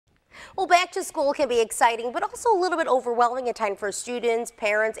Well, back to school can be exciting, but also a little bit overwhelming at times for students,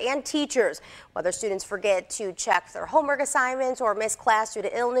 parents, and teachers. Whether students forget to check their homework assignments or miss class due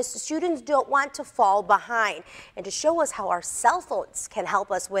to illness, students don't want to fall behind. And to show us how our cell phones can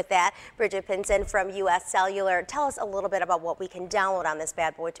help us with that, Bridget Pinson from US Cellular, tell us a little bit about what we can download on this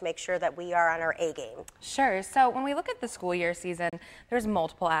bad boy to make sure that we are on our A game. Sure. So when we look at the school year season, there's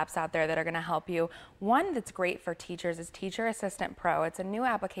multiple apps out there that are going to help you. One that's great for teachers is Teacher Assistant Pro. It's a new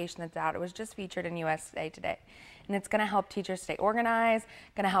application that's out. It was just featured in USA Today. And it's going to help teachers stay organized,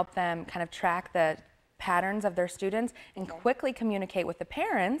 going to help them kind of track the patterns of their students and quickly communicate with the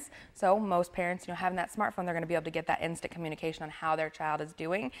parents. So most parents, having that smartphone, they're going to be able to get that instant communication on how their child is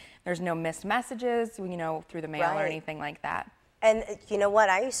doing. There's no missed messages, through the mail or anything like that. And you know what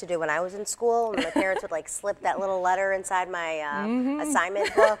I used to do when I was in school? My parents would slip that little letter inside my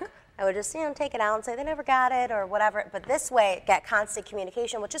assignment book. I would just, take it out and say they never got it or whatever. But this way, get constant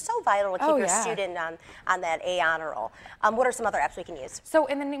communication, which is so vital to keep your student on that A honor roll. What are some other apps we can use? So,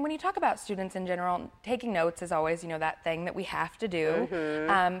 and then when you talk about students in general, taking notes is always, that thing that we have to do.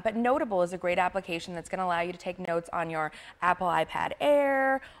 But Notable is a great application that's going to allow you to take notes on your Apple iPad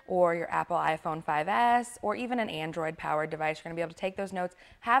Air or your Apple iPhone 5S or even an Android-powered device. You're going to be able to take those notes,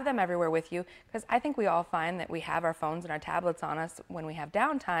 have them everywhere with you, because I think we all find that we have our phones and our tablets on us when we have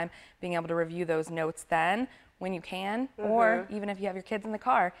downtime. Being able to review those notes then when you can, or even if you have your kids in the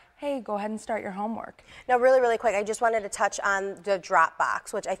car, hey, go ahead and start your homework. Now, really quick, I just wanted to touch on the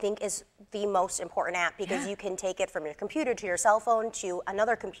Dropbox, which I think is the most important app because you can take it from your computer to your cell phone to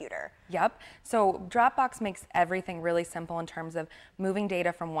another computer. Yep. So Dropbox makes everything really simple in terms of moving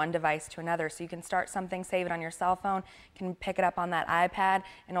data from one device to another. So you can start something, save it on your cell phone, can pick it up on that iPad,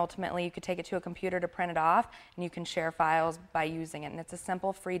 and ultimately you could take it to a computer to print it off, and you can share files by using it. And it's a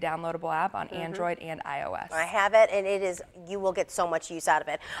simple, free downloadable app on Android and iOS. I have it, and you will get so much use out of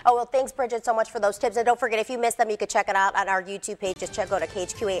it. Oh, well, thanks, Bridget, so much for those tips. And don't forget, if you missed them, you can check it out on our YouTube page. Just go to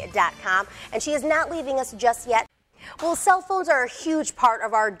KHQA.com. And she is not leaving us just yet. Well, cell phones are a huge part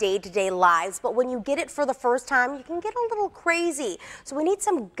of our day-to-day lives, but when you get it for the first time, you can get a little crazy. So we need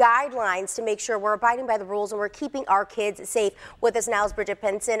some guidelines to make sure we're abiding by the rules and we're keeping our kids safe. With us now is Bridget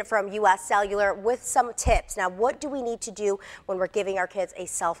Pinson from US Cellular with some tips. Now, what do we need to do when we're giving our kids a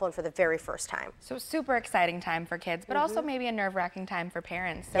cell phone for the very first time? So super exciting time for kids, but also maybe a nerve-wracking time for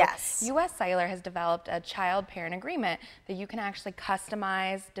parents. So yes. US Cellular has developed a child-parent agreement that you can actually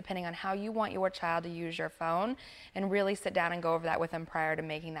customize depending on how you want your child to use your phone, and really sit down and go over that with them prior to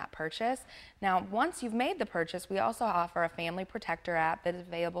making that purchase. Now, once you've made the purchase, we also offer a Family Protector app that is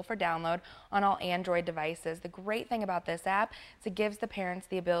available for download on all Android devices. The great thing about this app is it gives the parents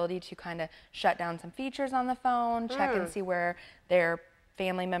the ability to kind of shut down some features on the phone, check and see where their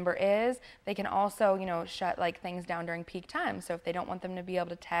family member is. They can also, shut things down during peak times. So if they don't want them to be able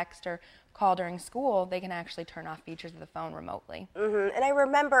to text or call during school, they can actually turn off features of the phone remotely. And I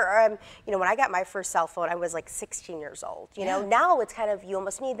remember, when I got my first cell phone, I was 16 years old. Now it's kind of, you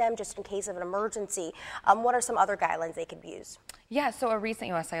almost need them just in case of an emergency. What are some other guidelines they could use? Yeah, so a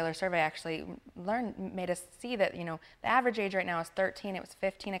recent US Cellular survey actually made us see that, the average age right now is 13. It was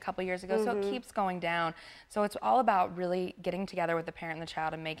 15 a couple years ago, so it keeps going down. So it's all about really getting together with the parent and the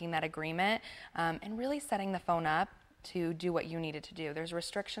child and making that agreement, and really setting the phone up to do what you need it to do. There's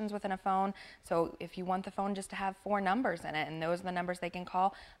restrictions within a phone, so if you want the phone just to have 4 numbers in it and those are the numbers they can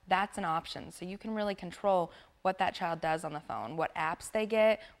call, that's an option. So you can really control what that child does on the phone, what apps they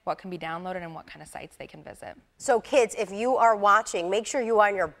get, what can be downloaded, and what kind of sites they can visit. So kids, if you are watching, make sure you are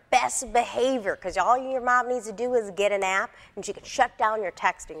on your best behavior, because all your mom needs to do is get an app and she can shut down your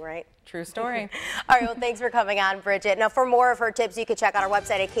texting, right? True story. All right, well, thanks for coming on, Bridget. Now, for more of her tips, you can check out our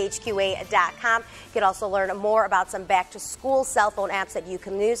website at KHQA.com. You can also learn more about some back-to-school cell phone apps that you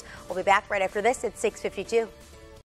can use. We'll be back right after this at 6:52.